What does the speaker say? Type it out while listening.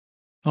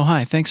Oh,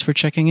 hi, thanks for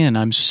checking in.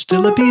 I'm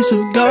still a piece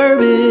of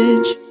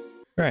garbage.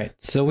 Right,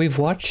 so we've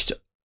watched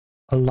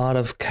a lot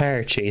of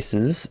car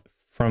chases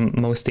from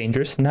Most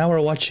Dangerous. Now we're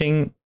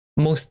watching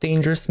Most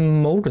Dangerous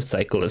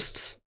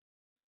Motorcyclists.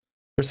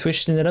 We're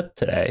switching it up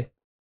today.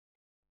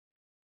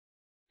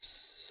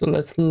 So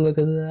let's look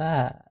at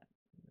that.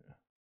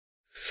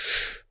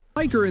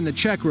 Biker in the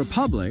Czech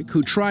Republic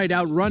who tried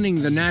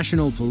outrunning the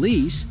national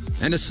police,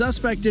 and a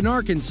suspect in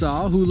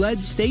Arkansas who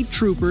led state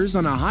troopers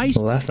on a high...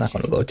 Well, that's not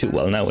going to go too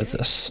well now, is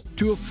it?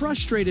 ...to a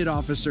frustrated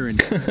officer in...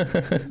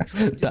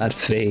 that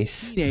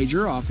face.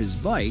 ...teenager off his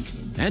bike,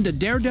 and a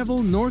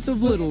daredevil north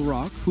of Little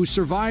Rock who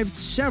survived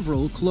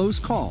several close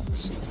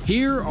calls.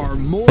 Here are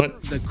more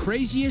of the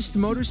craziest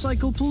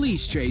motorcycle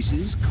police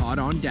chases caught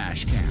on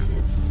Dashcam.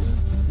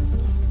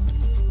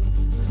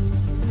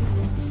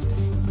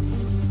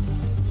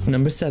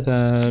 Number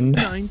 7.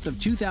 9th of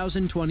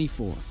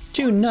 2024.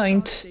 June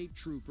 9th.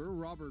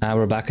 Now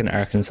we're back in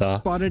Arkansas.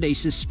 Spotted a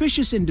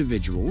suspicious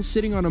individual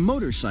sitting on a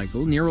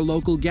motorcycle near a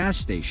local gas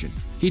station.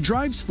 He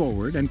drives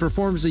forward and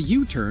performs a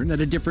U-turn at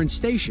a different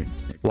station.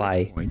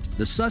 Why?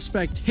 The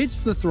suspect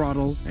hits the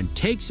throttle and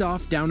takes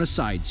off down a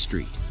side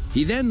street.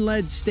 He then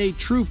led state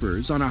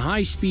troopers on a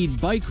high-speed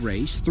bike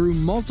race through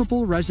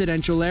multiple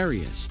residential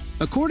areas.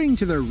 According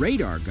to their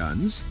radar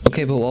guns,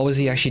 okay, but what was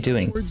he actually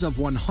doing? Upwards of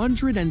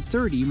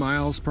 130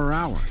 miles per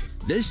hour.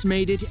 This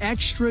made it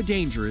extra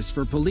dangerous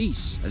for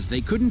police, as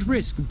they couldn't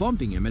risk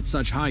bumping him at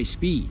such high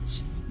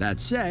speeds.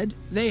 That said,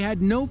 they had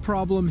no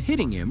problem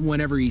hitting him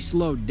whenever he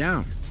slowed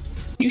down.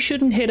 You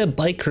shouldn't hit a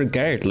bike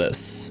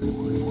regardless,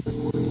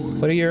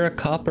 whether you're a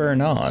cop or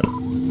not.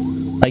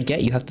 I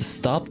get you have to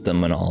stop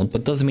them and all,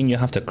 but doesn't mean you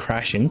have to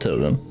crash into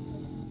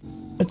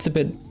them. It's a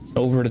bit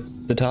over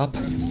the top.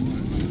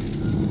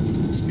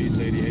 Speed's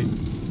 88.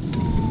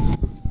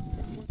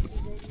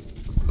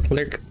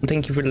 Lurk,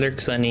 thank you for the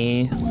lurk,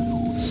 Sunny.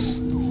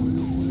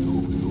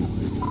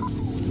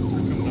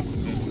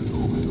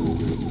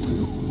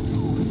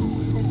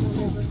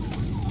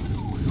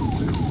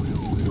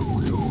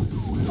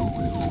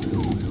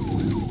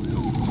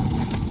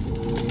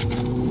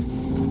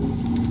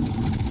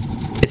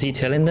 Is he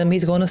telling them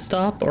he's gonna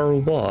stop or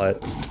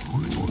what?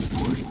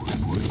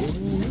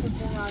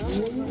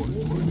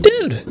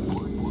 Dude!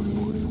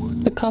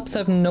 The cops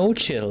have no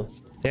chill.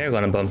 They're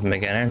gonna bump him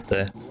again, aren't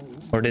they?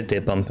 Or did they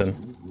bump him?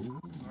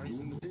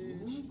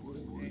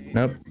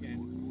 Nope.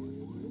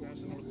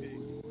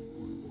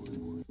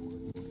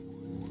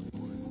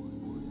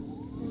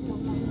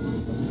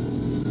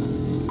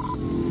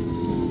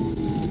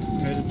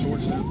 Headed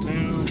towards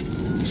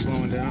downtown,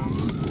 slowing down.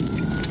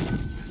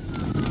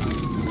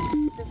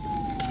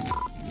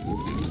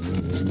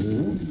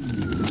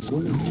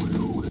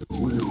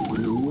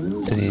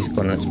 Is he's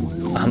gonna...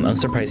 I'm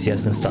surprised he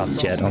hasn't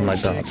stopped yet. Oh my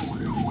god.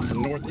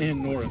 North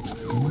and north.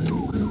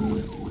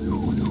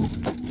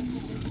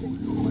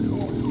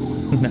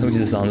 Now he's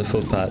just on the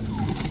footpath.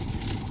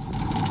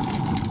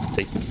 It's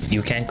like,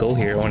 you can't go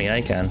here, only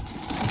I can.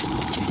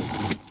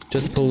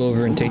 Just pull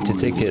over and take the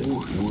ticket.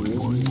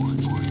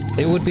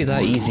 It would be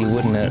that easy,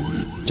 wouldn't it?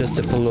 Just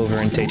to pull over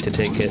and take the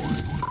ticket.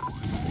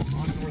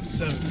 North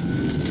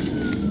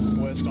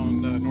 7. West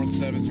on North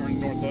 7, turn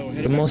north low.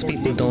 But most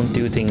people don't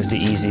do things the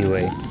easy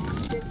way.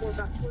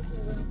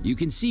 You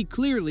can see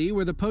clearly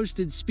where the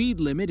posted speed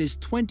limit is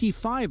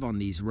 25 on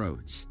these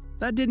roads.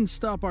 That didn't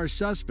stop our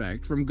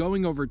suspect from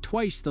going over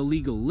twice the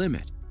legal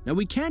limit. Now,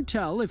 we can't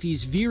tell if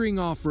he's veering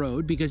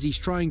off-road because he's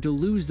trying to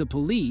lose the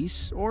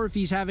police, or if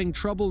he's having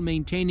trouble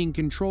maintaining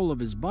control of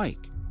his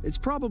bike. It's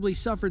probably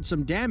suffered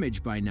some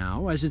damage by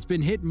now, as it's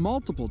been hit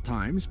multiple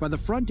times by the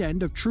front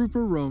end of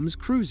Trooper Rome's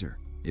cruiser.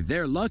 If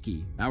they're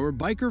lucky, our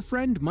biker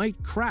friend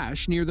might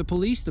crash near the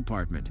police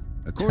department.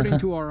 According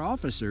to our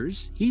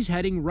officers, he's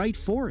heading right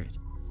for it.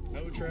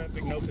 No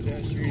traffic, no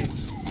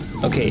pedestrians.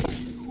 Okay,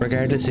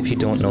 regardless if you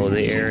don't know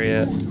the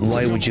area,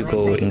 why would you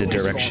go in the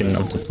direction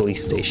of the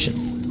police station?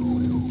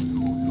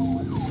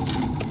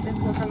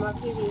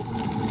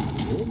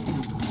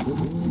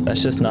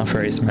 That's just not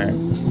very smart.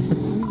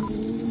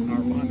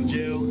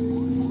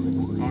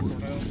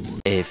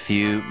 A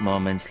few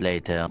moments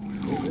later.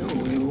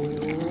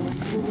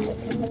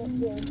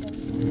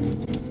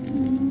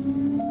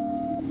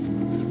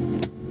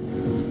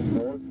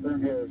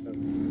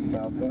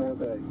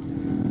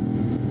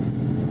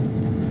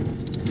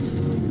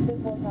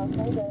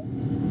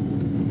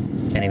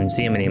 Can't even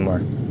see him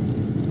anymore.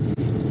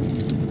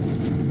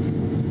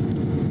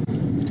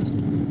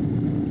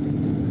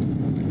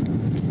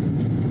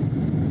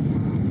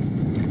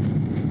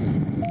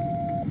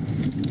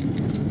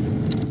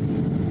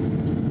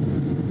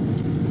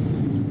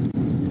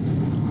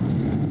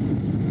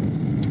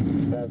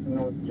 That's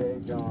North J.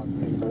 John,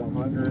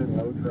 100,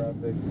 no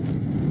traffic.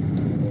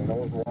 No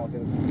one's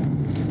walking.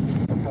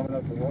 I'm coming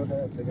up to North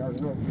Exit,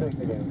 North 6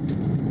 again.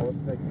 North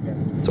 6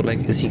 again. So, like,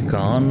 is he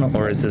gone,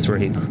 or is this where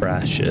he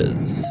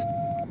crashes?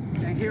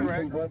 Hang here,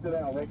 right? Left it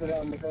out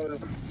in the photo.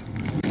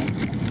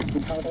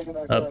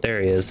 Oh,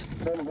 there he is.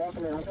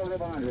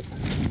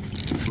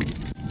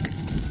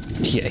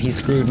 Yeah, he's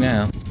screwed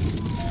now.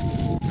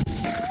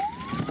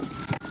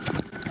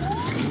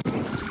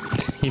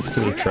 He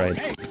still tried.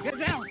 Hey, get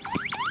down!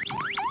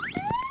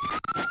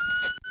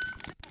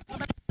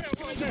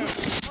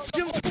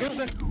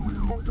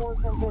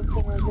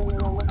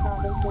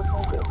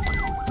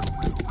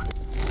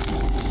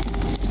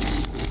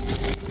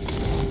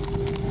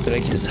 Did I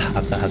just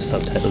have to have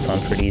subtitles on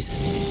for these?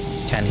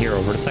 Can't hear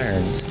over the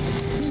sirens.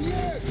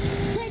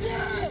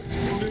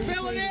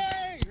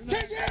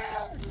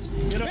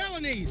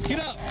 Felonies! Get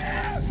up!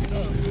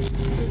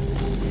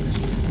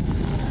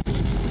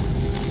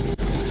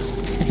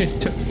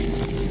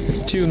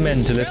 Two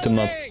men to lift him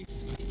up.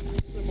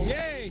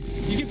 Yay!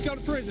 You get to go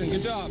to prison.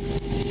 Good job.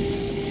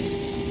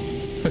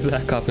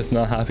 That cop is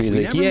not happy. He's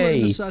We like, never learned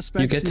yay, the you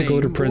suspect's get to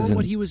go to name or prison.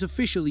 what he was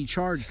officially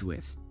charged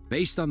with.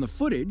 Based on the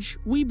footage,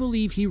 we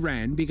believe he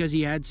ran because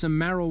he had some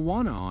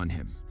marijuana on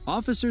him.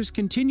 Officers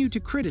continue to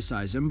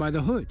criticize him by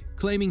the hood,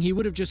 claiming he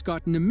would have just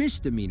gotten a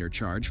misdemeanor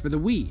charge for the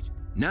weed.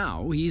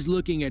 Now he's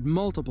looking at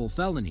multiple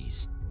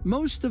felonies.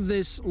 Most of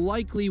this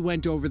likely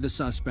went over the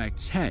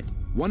suspect's head.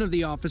 One of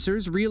the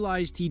officers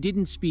realized he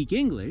didn't speak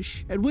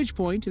English, at which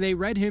point they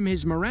read him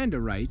his Miranda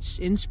rights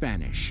in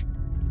Spanish.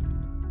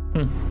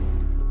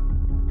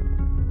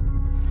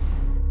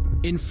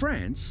 In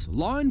France,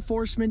 law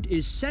enforcement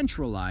is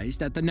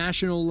centralized at the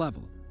national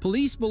level.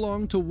 Police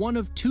belong to one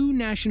of two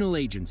national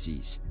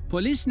agencies,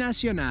 Police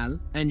Nationale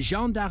and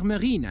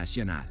Gendarmerie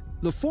Nationale.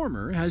 The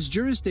former has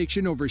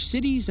jurisdiction over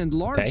cities and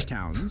large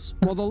towns,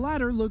 while the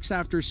latter looks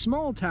after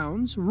small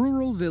towns,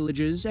 rural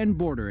villages, and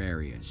border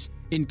areas.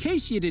 In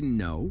case you didn't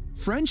know,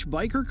 French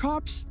biker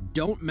cops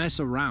don't mess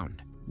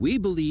around. We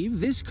believe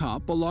this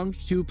cop belonged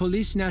to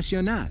Police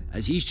Nationale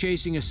as he's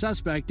chasing a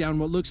suspect down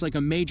what looks like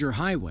a major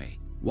highway.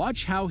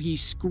 Watch how he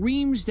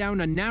screams down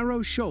a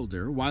narrow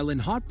shoulder while in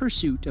hot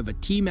pursuit of a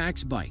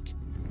T-Max bike.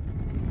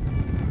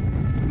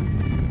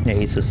 Yeah,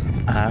 he's just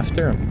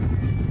after him.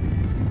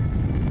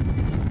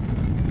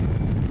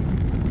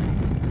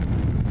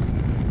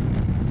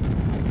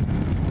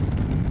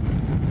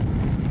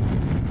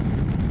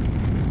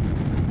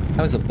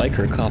 How is a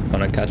biker cop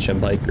gonna catch a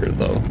biker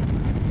though?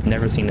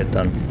 Never seen it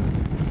done.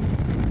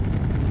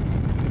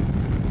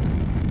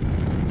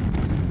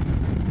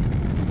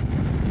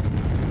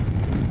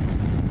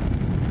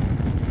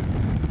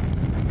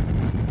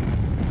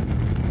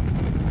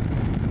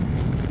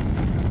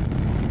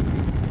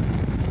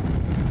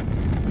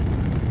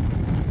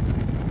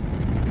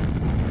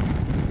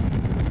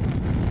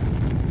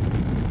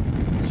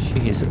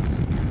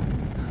 Jesus.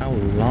 How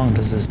long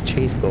does this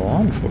chase go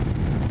on for?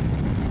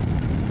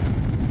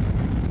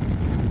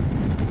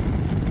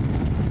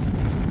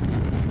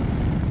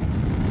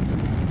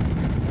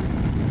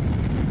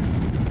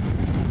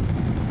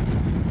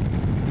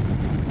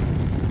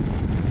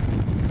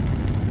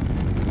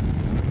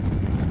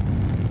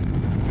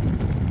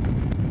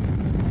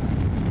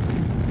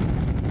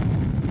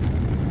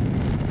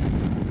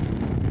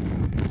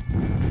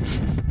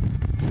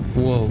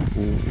 Whoa.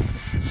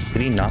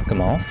 Did he knock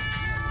him off?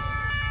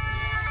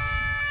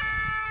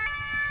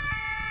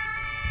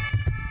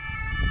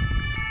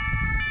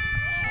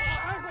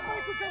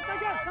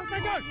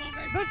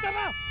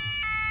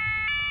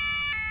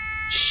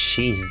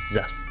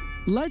 Jesus.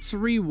 Let's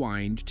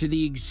rewind to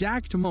the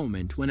exact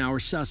moment when our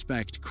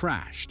suspect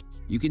crashed.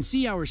 You can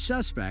see our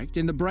suspect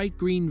in the bright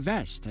green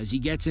vest as he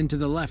gets into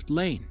the left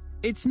lane.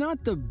 It's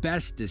not the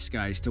best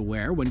disguise to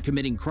wear when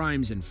committing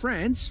crimes in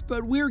France,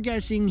 but we're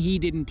guessing he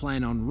didn't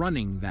plan on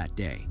running that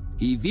day.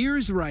 He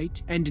veers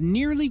right and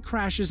nearly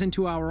crashes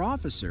into our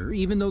officer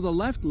even though the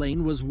left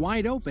lane was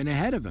wide open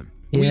ahead of him.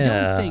 We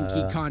don't think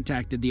he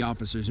contacted the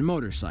officer's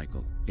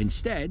motorcycle.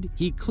 Instead,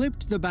 he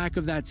clipped the back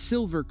of that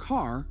silver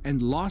car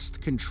and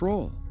lost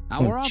control.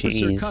 Our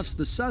officer cuffs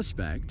the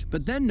suspect,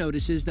 but then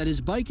notices that his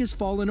bike has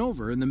fallen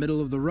over in the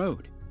middle of the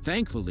road.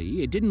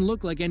 Thankfully, it didn't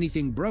look like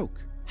anything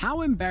broke.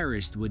 How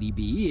embarrassed would he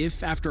be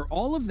if, after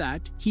all of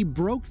that, he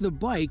broke the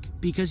bike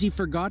because he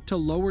forgot to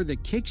lower the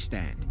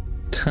kickstand?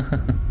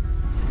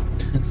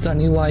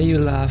 Sonny, why are you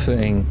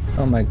laughing?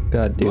 Oh my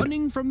god, dude.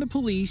 Running from the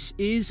police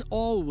is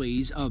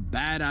always a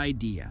bad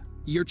idea.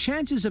 Your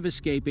chances of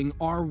escaping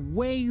are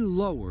way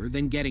lower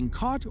than getting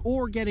caught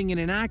or getting in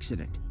an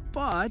accident,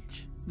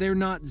 but they're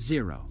not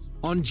zero.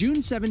 On June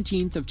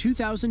 17th of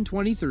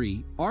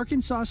 2023,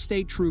 Arkansas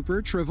State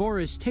Trooper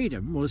Trevoris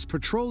Tatum was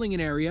patrolling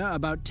an area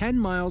about 10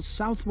 miles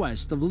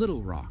southwest of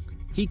Little Rock.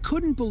 He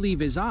couldn't believe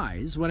his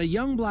eyes when a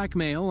young black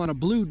male on a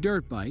blue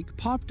dirt bike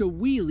popped a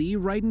wheelie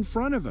right in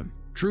front of him.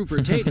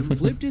 Trooper Tatum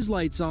flipped his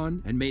lights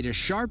on and made a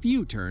sharp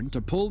U-turn to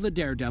pull the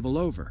daredevil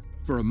over.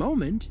 For a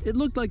moment, it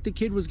looked like the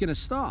kid was going to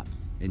stop.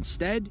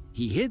 Instead,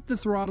 he hit the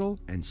throttle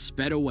and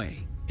sped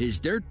away. His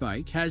dirt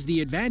bike has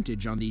the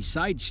advantage on these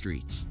side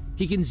streets.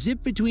 He can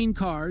zip between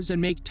cars and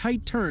make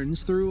tight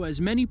turns through as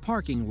many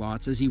parking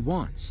lots as he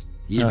wants.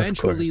 He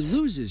eventually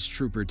loses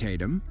Trooper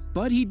Tatum,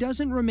 but he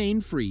doesn't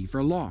remain free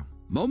for long.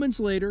 Moments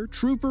later,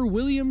 Trooper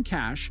William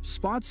Cash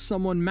spots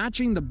someone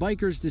matching the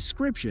biker's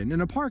description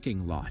in a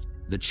parking lot.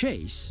 The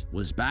chase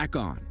was back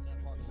on.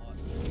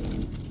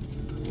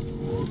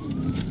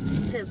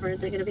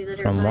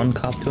 From one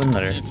cop to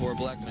another. 10-4,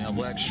 black male,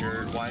 black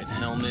shirt, white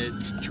helmet.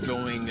 You're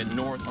going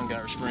north on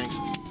Gower Springs.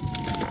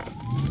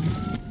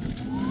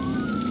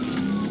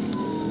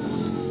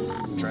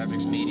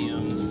 Traffic's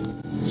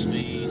medium,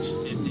 speeds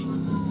 50.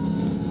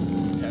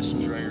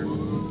 Passenger air.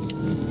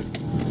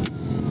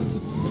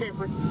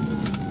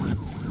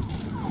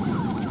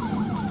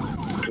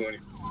 20.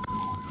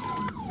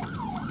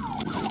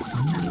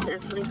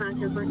 That's 25,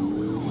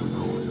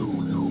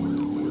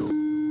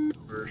 10-4.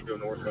 First, go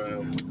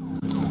northbound.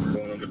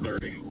 Going under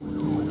 30.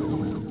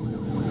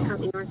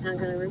 Copy northbound,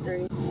 going over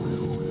 30.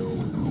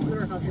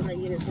 North officer, that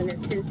unit's in at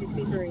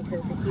 1063,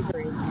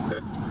 1063.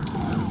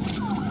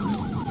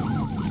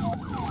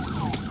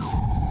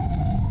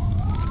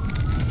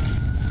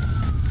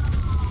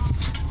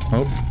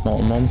 Oh,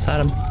 Molten almost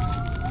had him.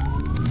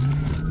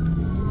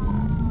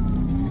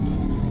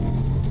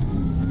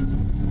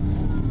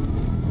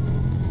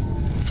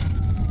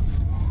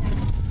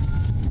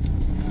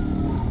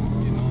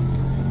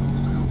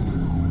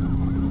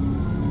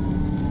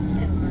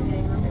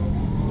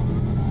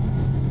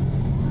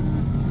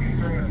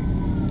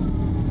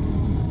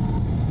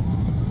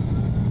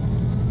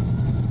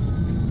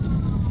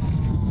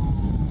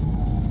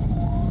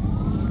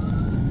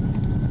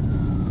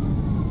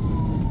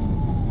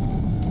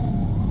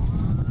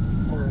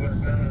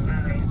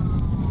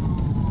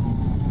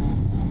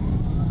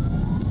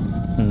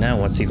 Now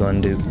what's he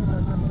going to do?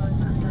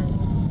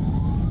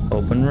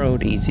 Open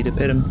road, easy to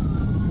pit him.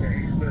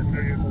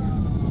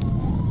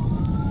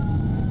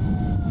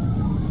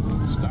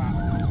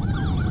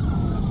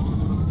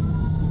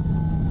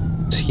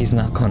 He's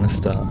not gonna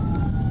stop.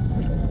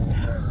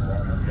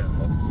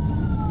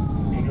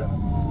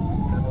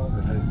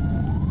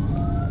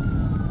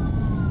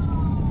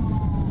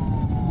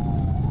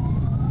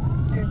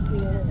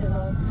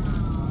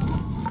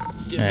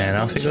 And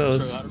off he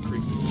goes.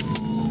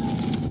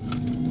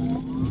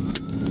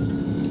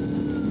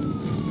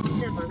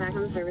 Back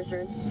on the service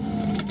road.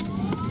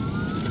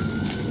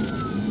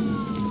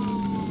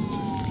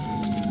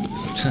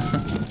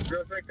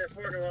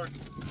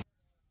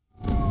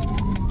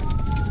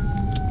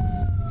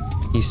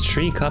 These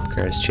 3 cop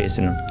cars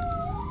chasing him.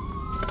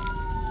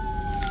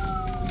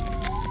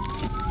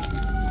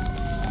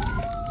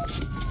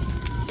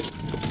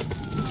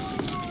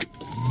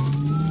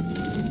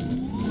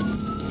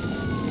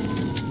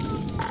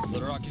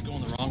 Little Rocky's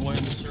going the wrong way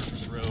on the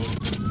surface road.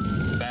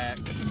 Back.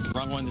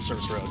 Wrong way on the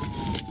surface road.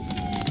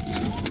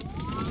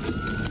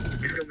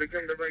 He's going to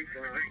become the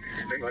baseline.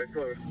 Stay right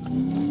close.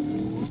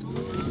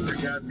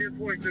 Yeah,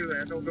 10.2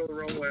 that. Don't go the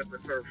wrong way up the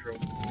surface road.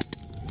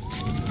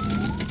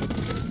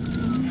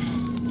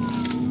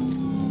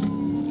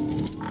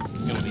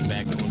 He's going to be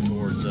back going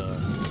towards,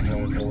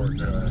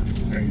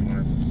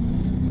 baseline.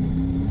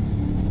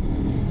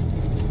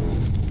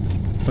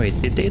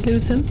 Wait, did they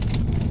lose him?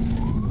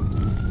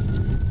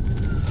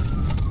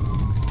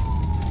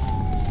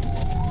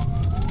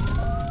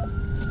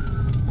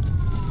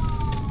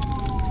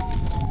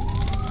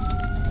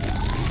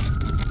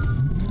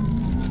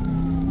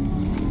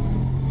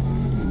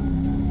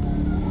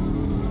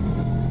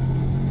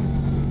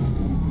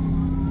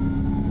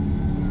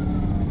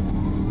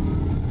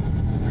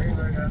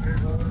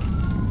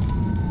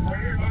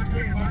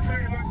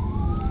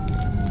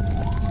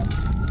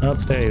 Oh,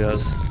 there he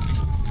goes.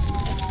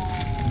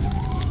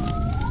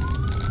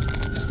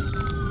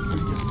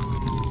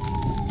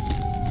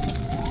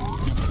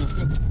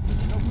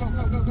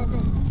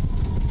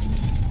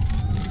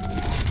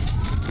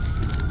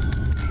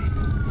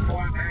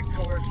 Going back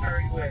towards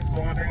 30 West.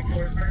 Going back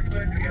towards 30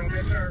 West to get on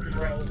that surface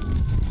road.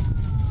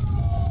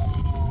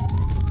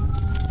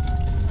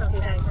 Copy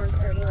back towards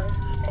 30 West.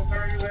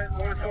 30 West,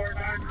 going toward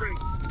 9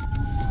 Creeks.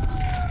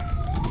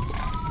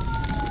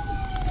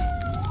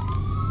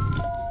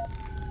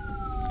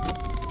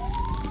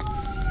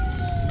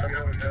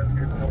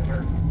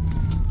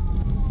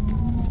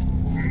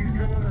 He's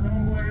going the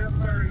wrong way up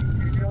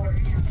 30. He's going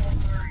east on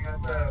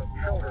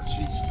 30 up the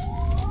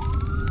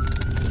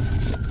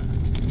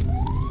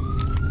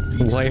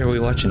shoulder. Why are we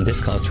watching this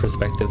cop's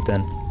perspective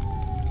then?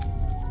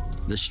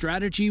 The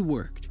strategy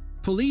worked.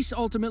 Police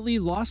ultimately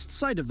lost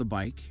sight of the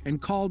bike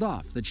and called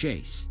off the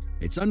chase.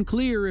 It's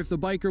unclear if the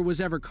biker was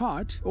ever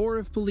caught or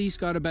if police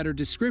got a better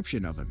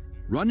description of him.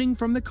 Running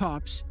from the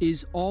cops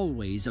is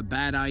always a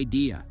bad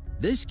idea.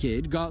 This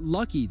kid got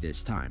lucky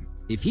this time.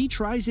 If he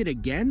tries it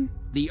again,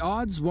 the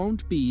odds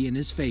won't be in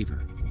his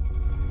favor.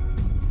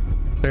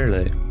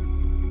 Clearly.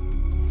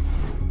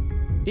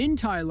 In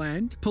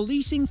Thailand,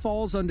 policing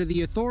falls under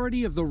the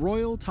authority of the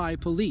Royal Thai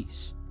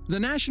Police. The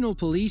National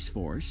Police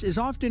Force is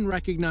often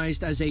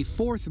recognized as a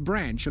fourth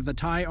branch of the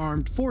Thai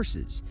Armed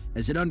Forces,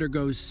 as it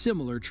undergoes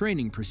similar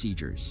training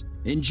procedures.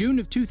 In June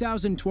of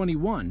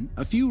 2021,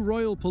 a few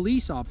Royal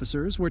Police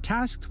officers were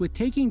tasked with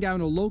taking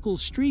down a local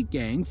street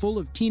gang full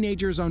of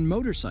teenagers on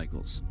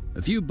motorcycles.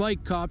 A few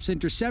bike cops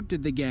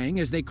intercepted the gang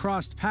as they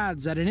crossed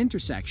paths at an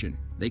intersection.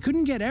 They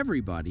couldn't get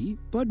everybody,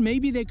 but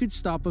maybe they could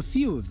stop a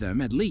few of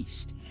them at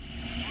least.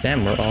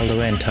 Damn, we're all the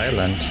way in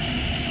Thailand.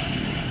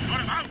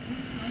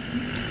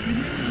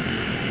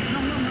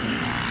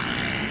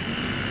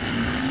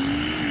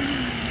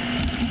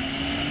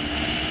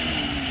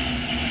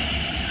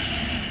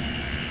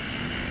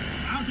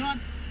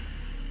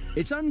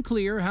 It's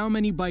unclear how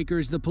many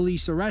bikers the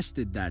police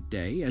arrested that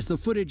day, as the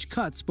footage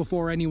cuts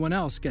before anyone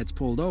else gets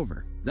pulled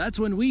over. That's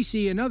when we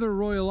see another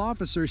Royal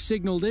officer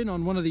signaled in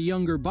on one of the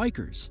younger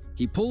bikers.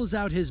 He pulls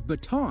out his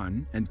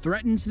baton and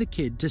threatens the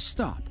kid to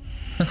stop.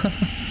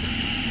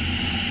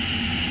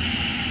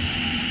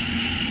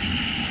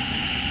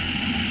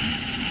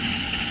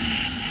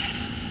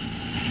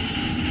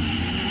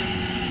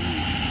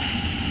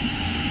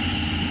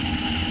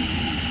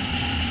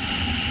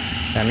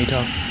 Can we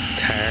talk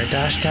car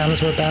dash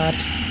cams were bad?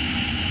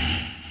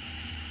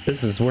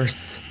 This is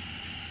worse.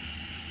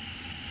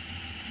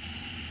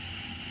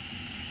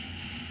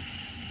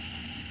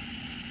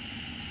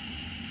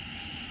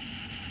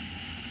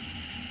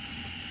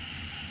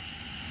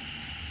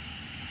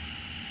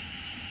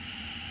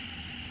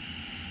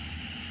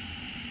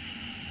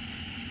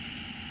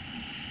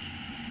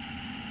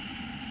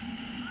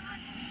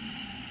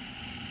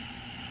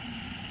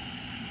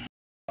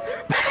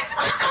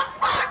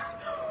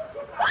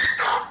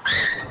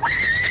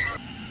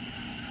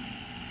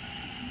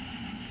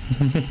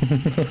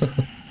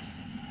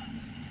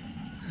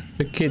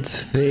 The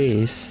kid's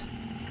face.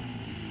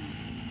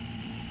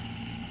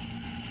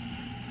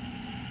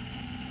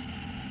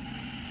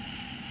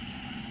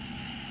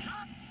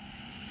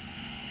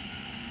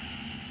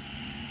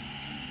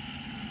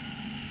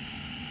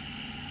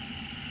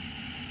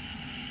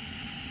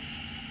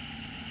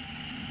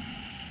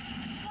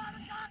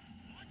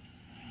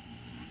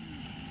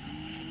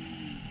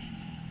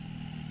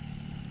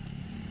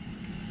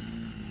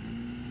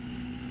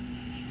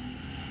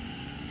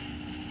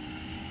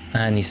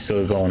 And he's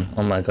still going.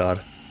 Oh my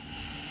god.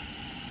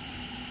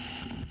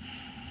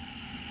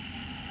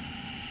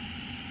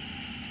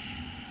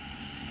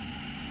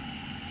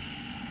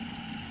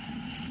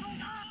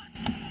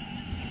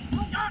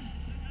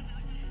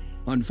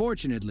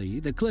 Unfortunately,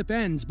 the clip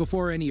ends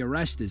before any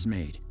arrest is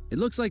made. It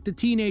looks like the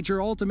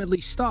teenager ultimately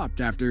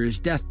stopped after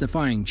his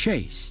death-defying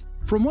chase.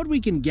 From what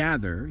we can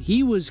gather,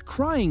 he was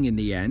crying in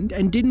the end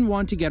and didn't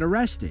want to get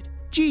arrested.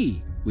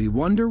 Gee, we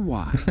wonder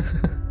why.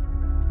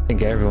 I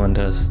think everyone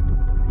does.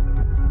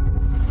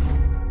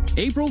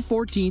 April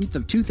 14th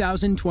of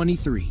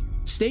 2023.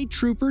 State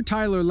Trooper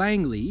Tyler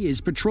Langley is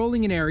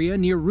patrolling an area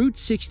near Route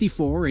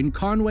 64 in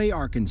Conway,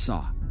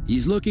 Arkansas.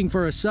 He's looking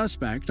for a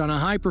suspect on a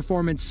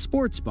high-performance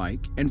sports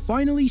bike and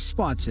finally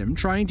spots him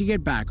trying to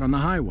get back on the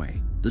highway.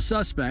 The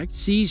suspect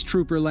sees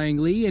Trooper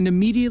Langley and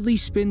immediately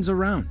spins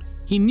around.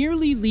 He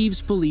nearly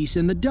leaves police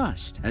in the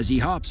dust as he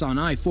hops on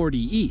I-40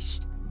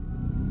 East.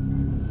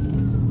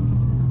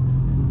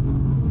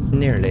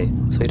 Nearly,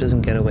 so he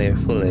doesn't get away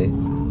fully.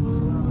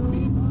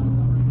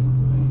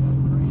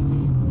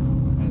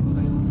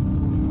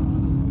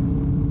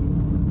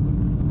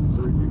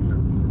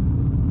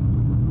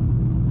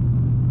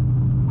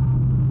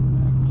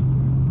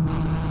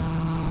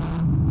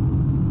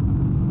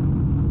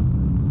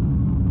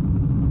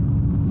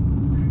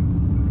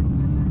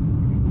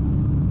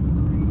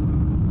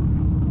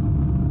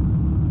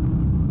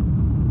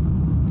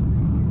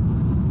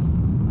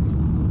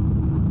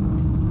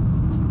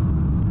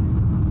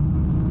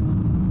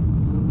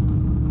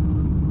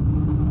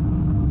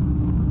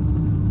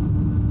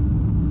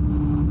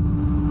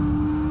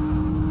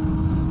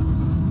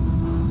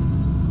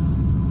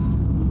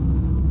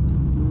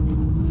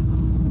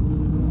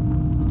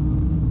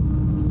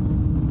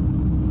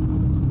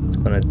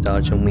 Gonna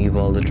dodge and weave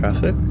all the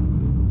traffic.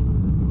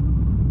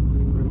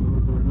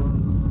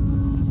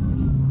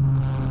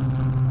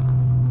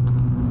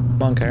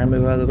 Come on, Karen,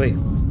 move out of the way.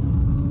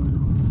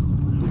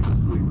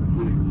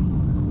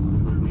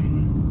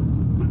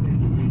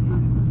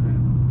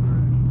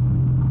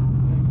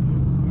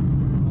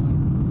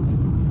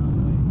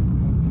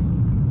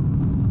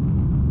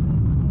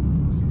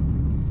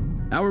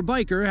 Our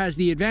biker has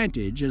the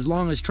advantage as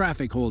long as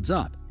traffic holds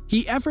up.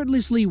 He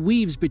effortlessly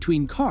weaves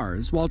between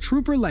cars while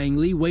Trooper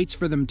Langley waits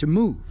for them to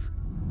move.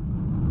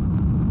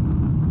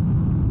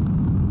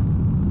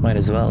 Might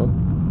as well.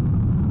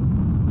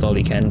 That's all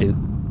he can do.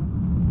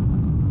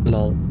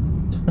 Lol.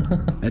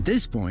 At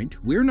this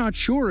point, we're not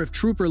sure if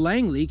Trooper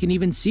Langley can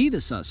even see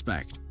the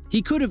suspect.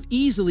 He could have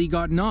easily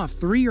gotten off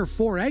 3 or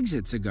 4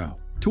 exits ago.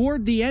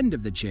 Toward the end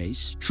of the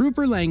chase,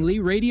 Trooper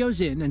Langley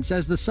radios in and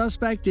says the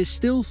suspect is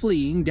still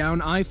fleeing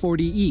down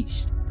I-40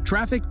 East.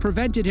 Traffic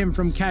prevented him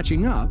from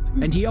catching up,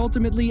 and he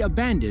ultimately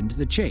abandoned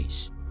the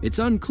chase. It's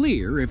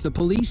unclear if the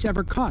police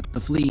ever caught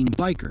the fleeing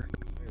biker.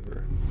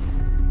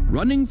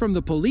 Running from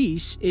the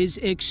police is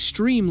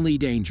extremely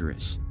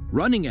dangerous.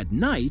 Running at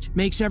night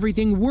makes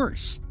everything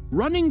worse.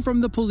 Running from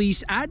the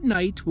police at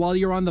night while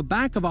you're on the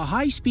back of a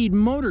high-speed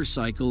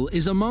motorcycle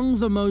is among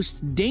the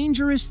most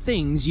dangerous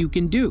things you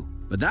can do.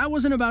 But that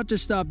wasn't about to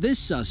stop this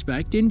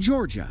suspect in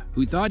Georgia,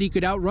 who thought he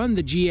could outrun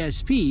the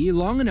GSP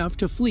long enough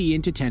to flee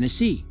into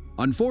Tennessee.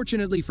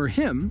 Unfortunately for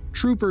him,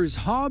 troopers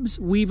Hobbs,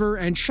 Weaver,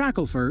 and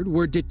Shackelford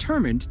were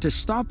determined to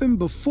stop him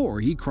before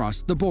he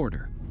crossed the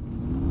border.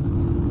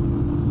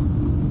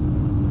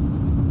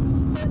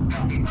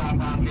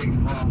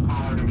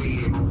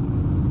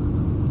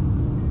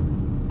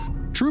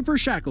 Trooper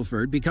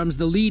Shackelford becomes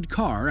the lead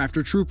car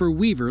after Trooper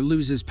Weaver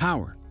loses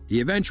power.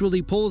 He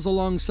eventually pulls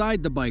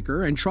alongside the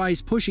biker and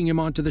tries pushing him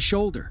onto the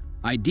shoulder.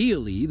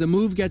 Ideally, the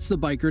move gets the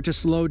biker to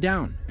slow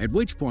down, at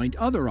which point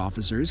other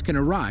officers can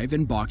arrive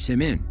and box him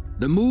in.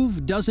 The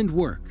move doesn't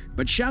work,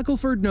 but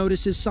Shackelford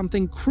notices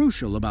something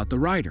crucial about the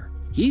rider.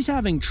 He's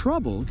having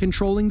trouble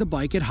controlling the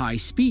bike at high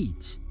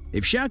speeds.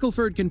 If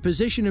Shackelford can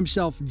position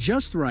himself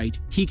just right,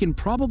 he can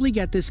probably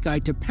get this guy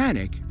to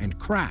panic and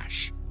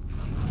crash.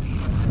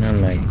 Oh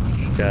my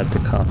god, the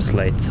cops'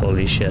 lights,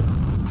 holy shit.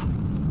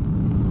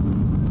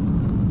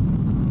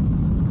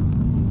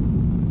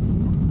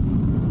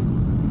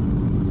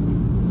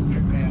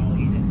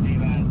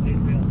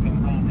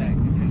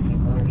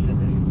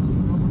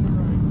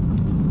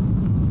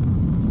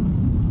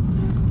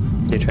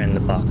 They're trying the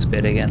box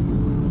bit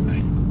again.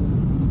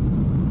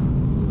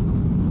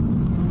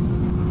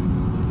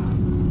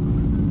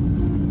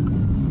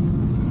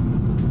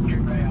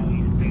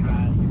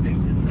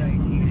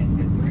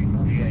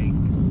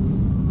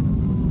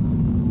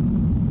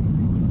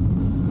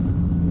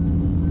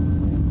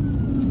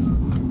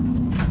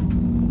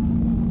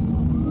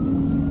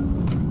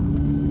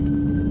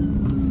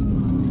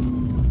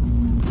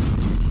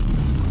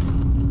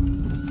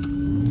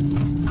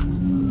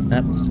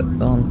 Yep, still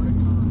gone.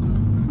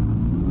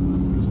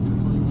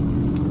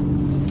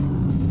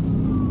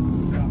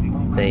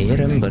 They hit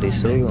him, but he's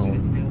still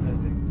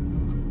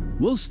gone.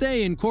 We'll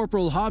stay in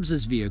Corporal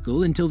Hobbs's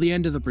vehicle until the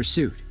end of the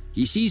pursuit.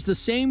 He sees the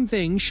same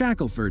thing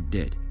Shackelford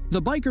did.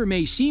 The biker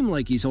may seem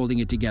like he's holding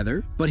it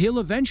together, but he'll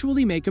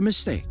eventually make a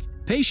mistake.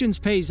 Patience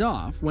pays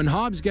off when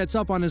Hobbs gets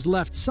up on his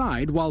left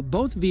side while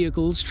both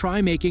vehicles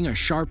try making a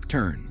sharp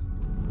turn.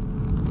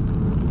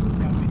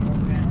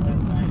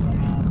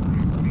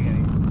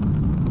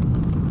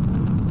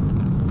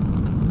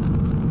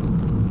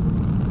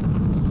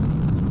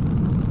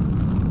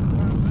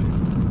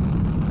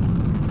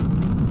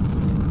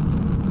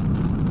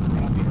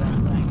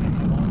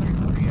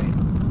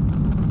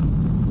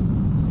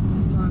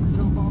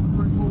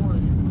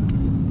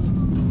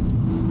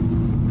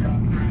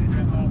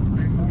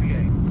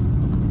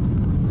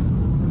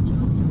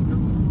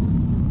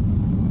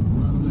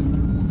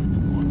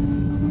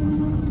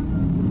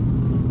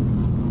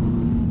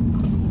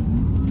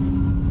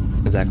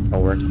 Is that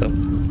gonna work though?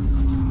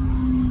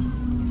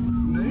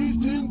 He's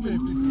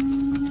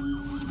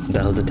 1050. The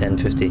hell's a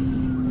 1050?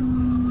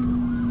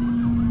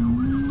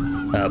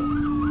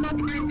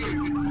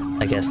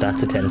 I guess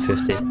that's a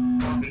 1050.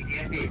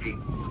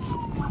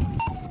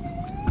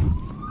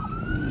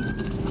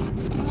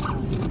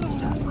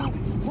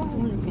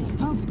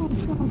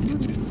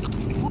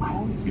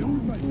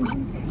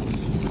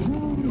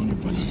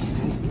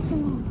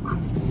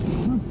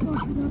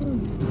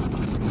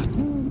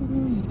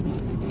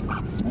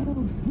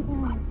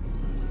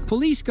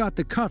 Police got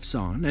the cuffs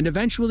on and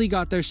eventually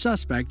got their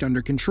suspect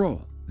under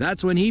control.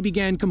 That's when he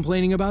began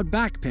complaining about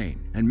back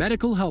pain, and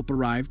medical help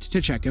arrived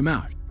to check him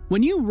out.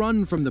 When you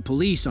run from the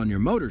police on your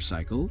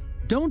motorcycle,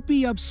 don't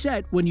be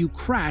upset when you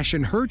crash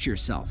and hurt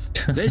yourself.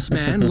 This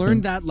man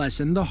learned that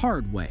lesson the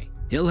hard way.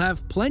 He'll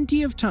have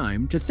plenty of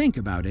time to think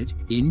about it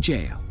in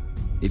jail.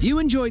 If you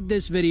enjoyed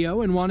this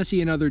video and want to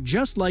see another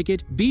just like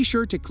it, be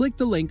sure to click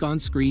the link on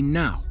screen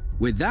now.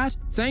 With that,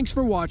 thanks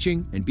for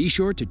watching, and be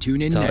sure to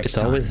tune in next time. It's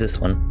always this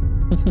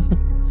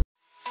one.